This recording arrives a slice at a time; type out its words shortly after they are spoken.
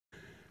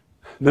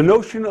The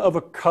notion of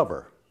a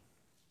cover.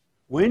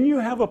 When you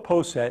have a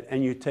poset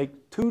and you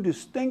take two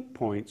distinct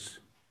points,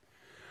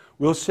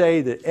 we'll say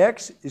that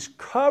x is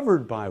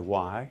covered by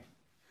y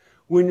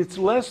when it's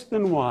less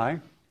than y,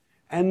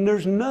 and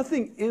there's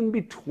nothing in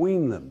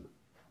between them.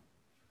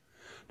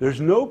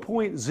 There's no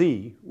point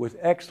z with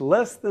x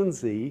less than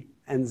z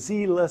and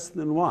z less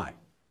than y.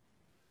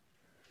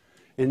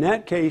 In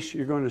that case,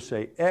 you're going to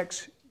say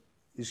x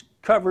is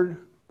covered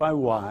by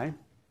y,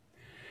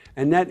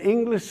 and that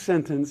English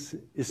sentence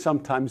is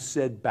sometimes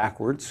said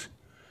backwards.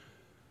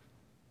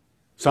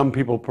 Some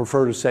people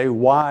prefer to say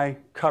y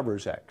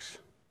covers x.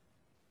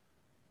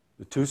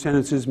 The two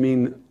sentences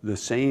mean the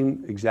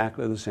same,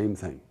 exactly the same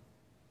thing.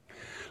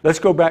 Let's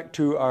go back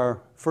to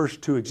our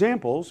first two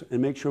examples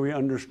and make sure we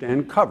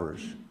understand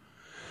covers.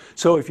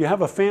 So if you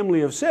have a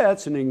family of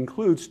sets and it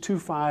includes 2,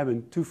 5,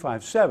 and 2,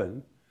 5,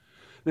 7,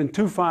 then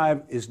 2,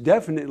 5 is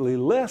definitely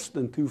less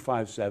than 2,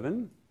 5,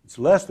 7. It's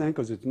less than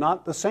because it's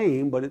not the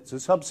same, but it's a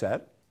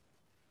subset.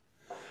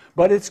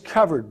 But it's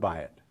covered by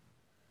it.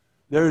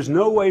 There's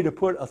no way to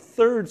put a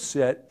third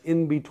set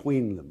in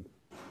between them.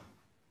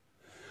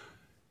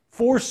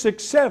 4,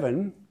 6,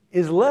 7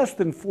 is less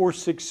than 4,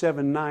 6,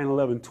 7, 9,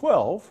 11,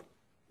 12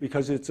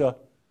 because it's a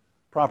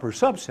proper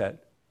subset,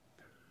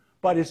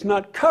 but it's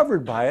not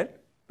covered by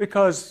it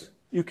because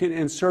you can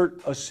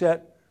insert a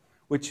set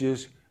which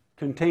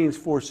contains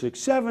 4, 6,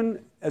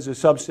 7 as a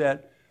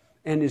subset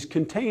and is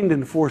contained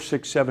in 4,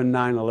 6, 7,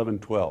 9, 11,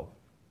 12.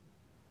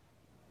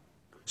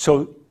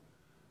 So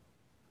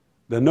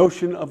the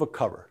notion of a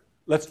cover.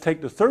 Let's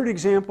take the third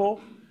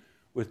example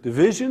with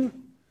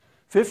division.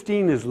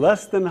 15 is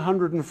less than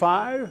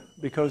 105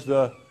 because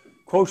the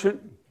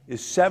quotient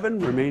is 7,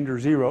 remainder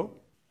 0.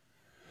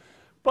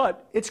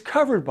 But it's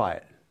covered by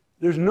it.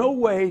 There's no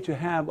way to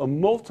have a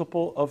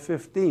multiple of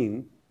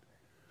 15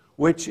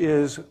 which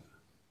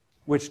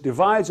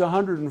divides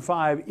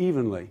 105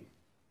 evenly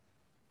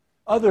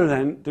other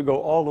than to go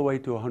all the way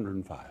to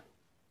 105.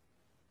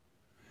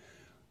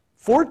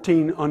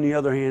 14, on the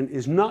other hand,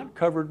 is not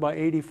covered by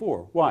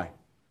 84. Why?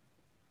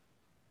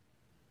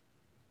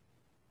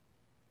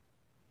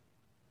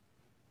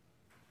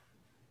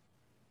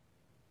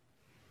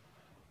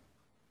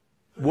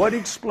 What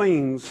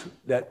explains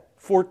that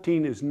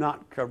 14 is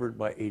not covered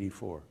by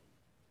 84?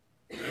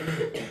 Would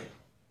it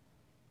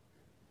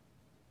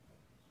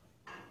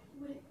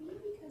be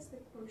because the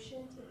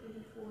quotient of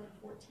 84 and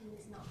 14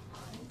 is not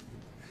prime?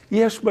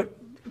 Yes, but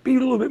be a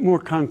little bit more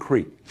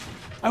concrete.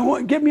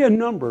 Give me a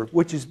number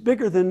which is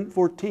bigger than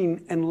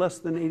 14 and less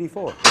than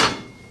 84.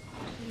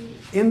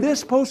 In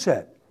this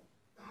poset.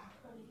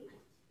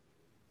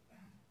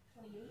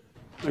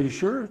 28. Are you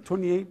sure?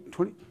 28?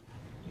 20?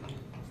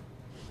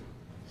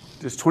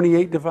 Does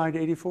 28 divide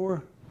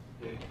 84?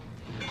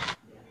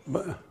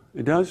 But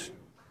it does?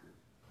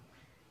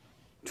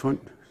 20,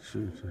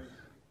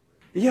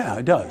 yeah,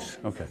 it does.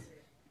 Okay.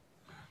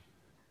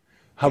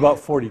 How about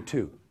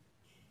 42?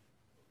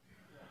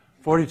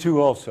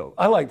 42 also.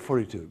 I like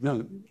 42.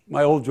 No,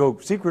 my old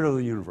joke, secret of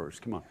the universe.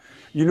 Come on.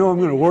 You know I'm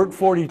going to work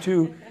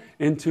 42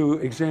 into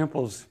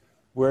examples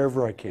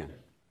wherever I can.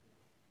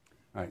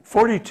 All right.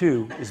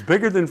 42 is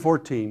bigger than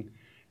 14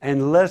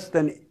 and less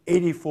than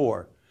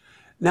 84.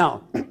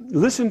 Now,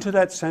 listen to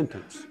that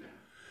sentence.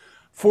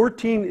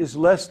 14 is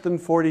less than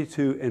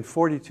 42 and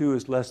 42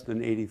 is less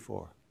than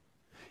 84.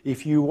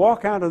 If you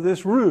walk out of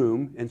this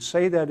room and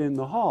say that in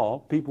the hall,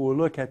 people will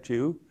look at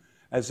you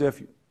as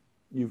if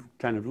you've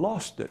kind of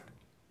lost it.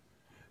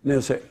 And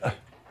they'll say,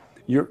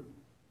 you're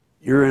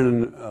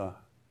in a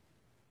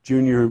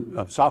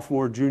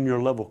sophomore,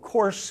 junior level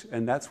course,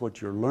 and that's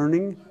what you're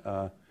learning.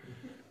 Yeah,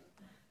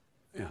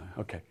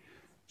 okay.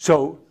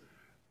 So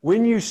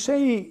when you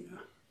say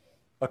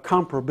a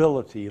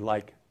comparability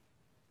like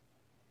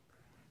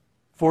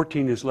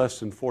 14 is less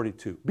than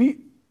 42,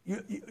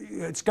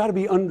 it's got to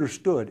be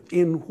understood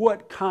in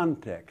what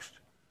context,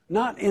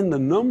 not in the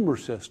number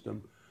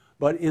system,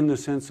 but in the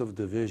sense of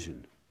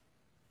division.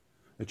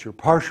 That your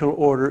partial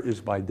order is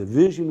by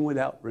division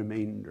without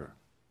remainder.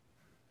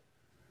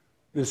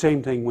 The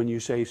same thing when you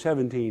say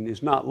 17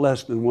 is not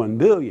less than 1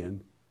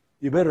 billion,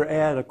 you better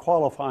add a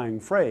qualifying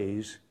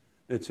phrase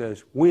that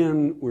says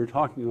when we're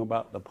talking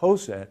about the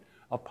poset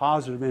of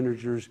positive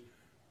integers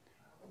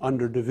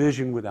under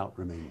division without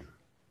remainder.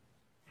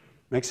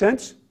 Make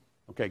sense?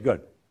 Okay,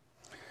 good.